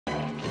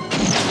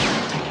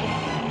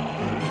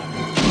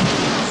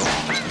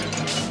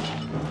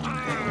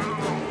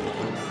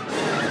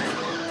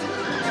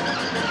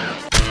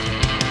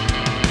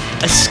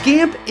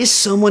Scamp is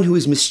someone who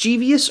is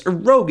mischievous or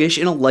roguish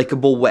in a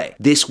likable way.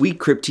 This week,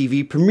 Crypt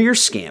TV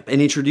premieres Scamp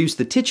and introduced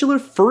the titular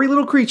furry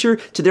little creature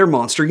to their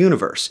monster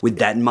universe. With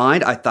that in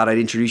mind, I thought I'd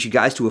introduce you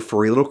guys to a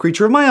furry little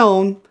creature of my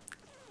own,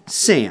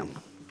 Sam.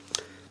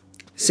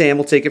 Sam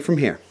will take it from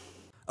here.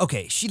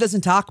 Okay, she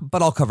doesn't talk,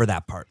 but I'll cover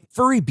that part.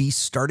 Furry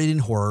beasts started in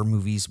horror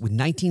movies with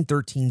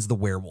 1913's The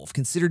Werewolf,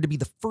 considered to be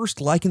the first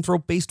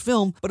lycanthrope-based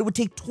film, but it would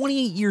take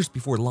 28 years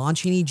before Lon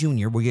Chaney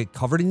Jr. would get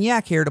covered in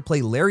yak hair to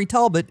play Larry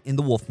Talbot in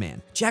The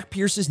Wolfman. Jack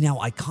Pierce's now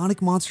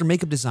iconic monster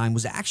makeup design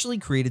was actually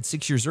created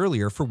 6 years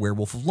earlier for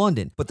Werewolf of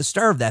London, but the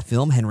star of that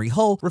film, Henry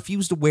Hull,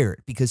 refused to wear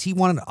it because he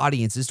wanted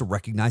audiences to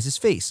recognize his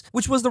face,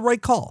 which was the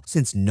right call,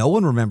 since no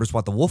one remembers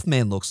what the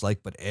Wolfman looks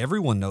like, but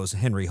everyone knows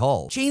Henry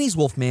Hull. Chaney's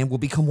Wolfman will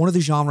become one of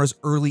the genre's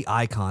early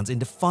icons and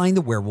define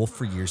the werewolf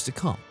for years to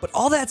come. But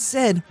all that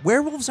said,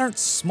 werewolves aren't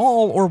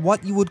small or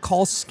what you would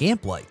call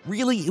scamp-like.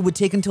 Really, it would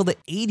take until the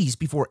 80s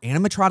before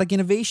animatronic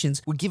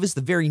innovations would give us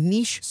the very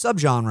niche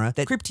subgenre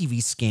that Crypt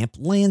TV's Scamp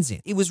lands in.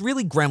 It was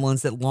really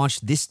Gremlins that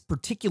launched this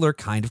particular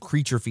kind of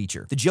creature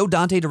feature. The Joe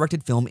Dante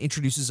directed film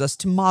introduces us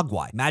to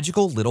Mogwai,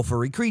 magical little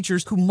furry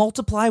creatures who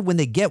multiply when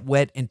they get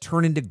wet and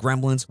turn into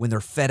gremlins when they're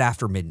fed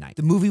after midnight.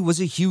 The movie was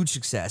a huge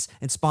success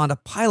and spawned a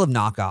pile of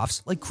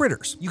knockoffs like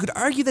Critters. You could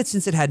argue that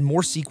since it had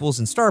more sequels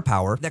and star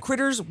power, that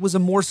Critters was a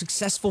more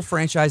successful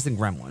franchise than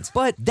Gremlins,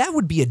 but that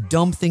would be a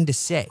dumb thing to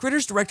say.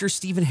 Critters director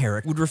Stephen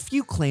Herrick would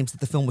refute claims that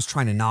the film was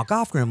trying to knock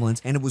off Gremlins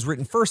and it was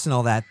written first and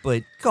all that,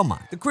 but come on.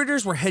 The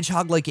Critters were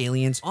hedgehog-like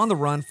aliens on the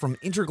run from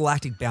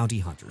intergalactic bounty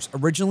hunters.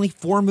 Originally,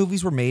 4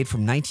 movies were made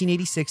from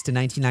 1986 to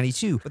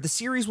 1992, but the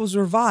series was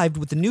revived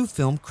with the new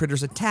film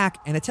Critters Attack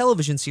and a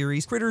television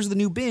series, Critters the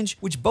New Binge,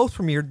 which both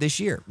premiered this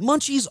year.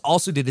 Munchies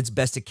also did its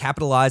best to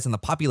capitalize on the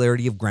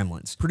popularity of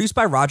Gremlins. Produced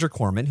by Roger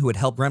Corman, who had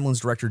helped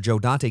Gremlins director Joe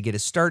Dante get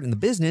his start in the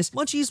business,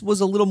 Munchies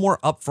was a little more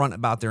upfront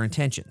about their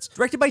intentions.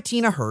 Directed by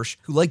Tina Hirsch,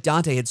 who like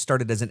Dante had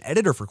started as an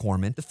editor for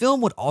Corman, the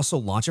film would also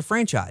launch a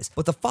franchise,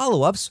 but the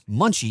follow-ups,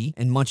 Munchie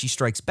and Munchie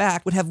Strikes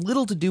Back, would have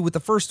little to do with the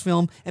first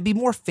film and be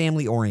more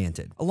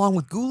family-oriented. Along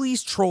with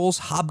ghoulies, trolls,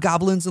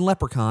 hobgoblins, and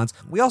leprechauns,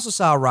 we also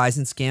saw a rise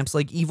in scamps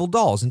like evil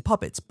dolls and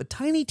puppets, but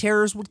tiny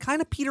terrors would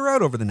kind of peter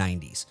out over the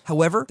 90s.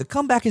 However, the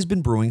comeback has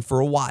been brewing for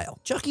a while.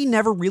 Chucky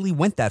never really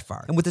went that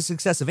far, and with the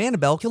success of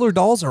Annabelle, killer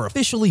dolls are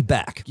officially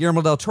back.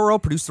 Guillermo del Toro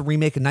produced the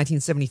remake of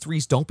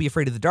 1973's Don't Be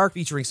Afraid of the Dark,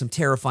 featuring some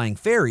terrifying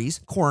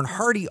fairies. Corin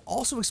Hardy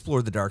also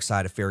explored the dark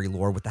side of fairy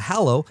lore with The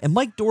Hallow, and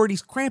Mike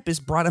Dougherty's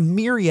Krampus brought a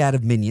myriad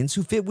of minions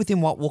who fit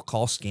within what we'll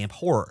call scamp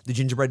horror. The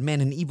gingerbread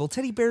men and evil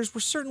teddy bears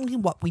were certainly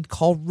what we'd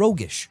call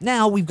roguish.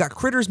 Now we've got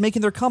Critters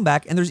making their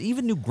comeback, and there's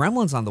even new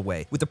Gremlins on the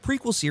way, with the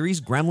prequel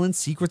series Gremlins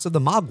Secrets of the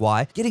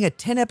Mogwai getting a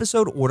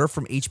 10-episode order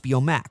from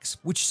HBO Max,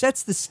 which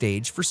sets the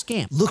stage for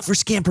Scamp. Look for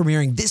Scamp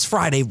premiering this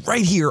Friday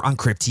right here on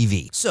Crypt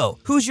TV. So,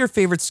 who's your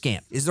favorite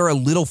Scamp? Is there a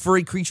little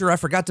furry creature I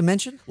forgot to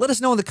mention? Let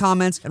us know in the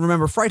comments, and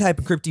remember, Fright Hype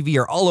and Crypt TV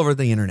are all over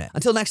the internet.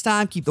 Until next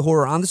time, keep the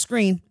horror on the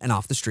screen and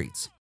off the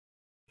streets.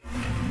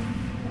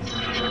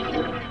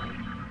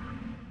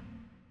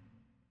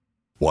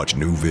 Watch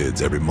new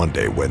vids every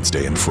Monday,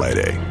 Wednesday, and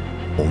Friday,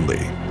 only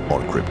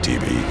on Crypt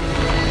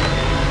TV.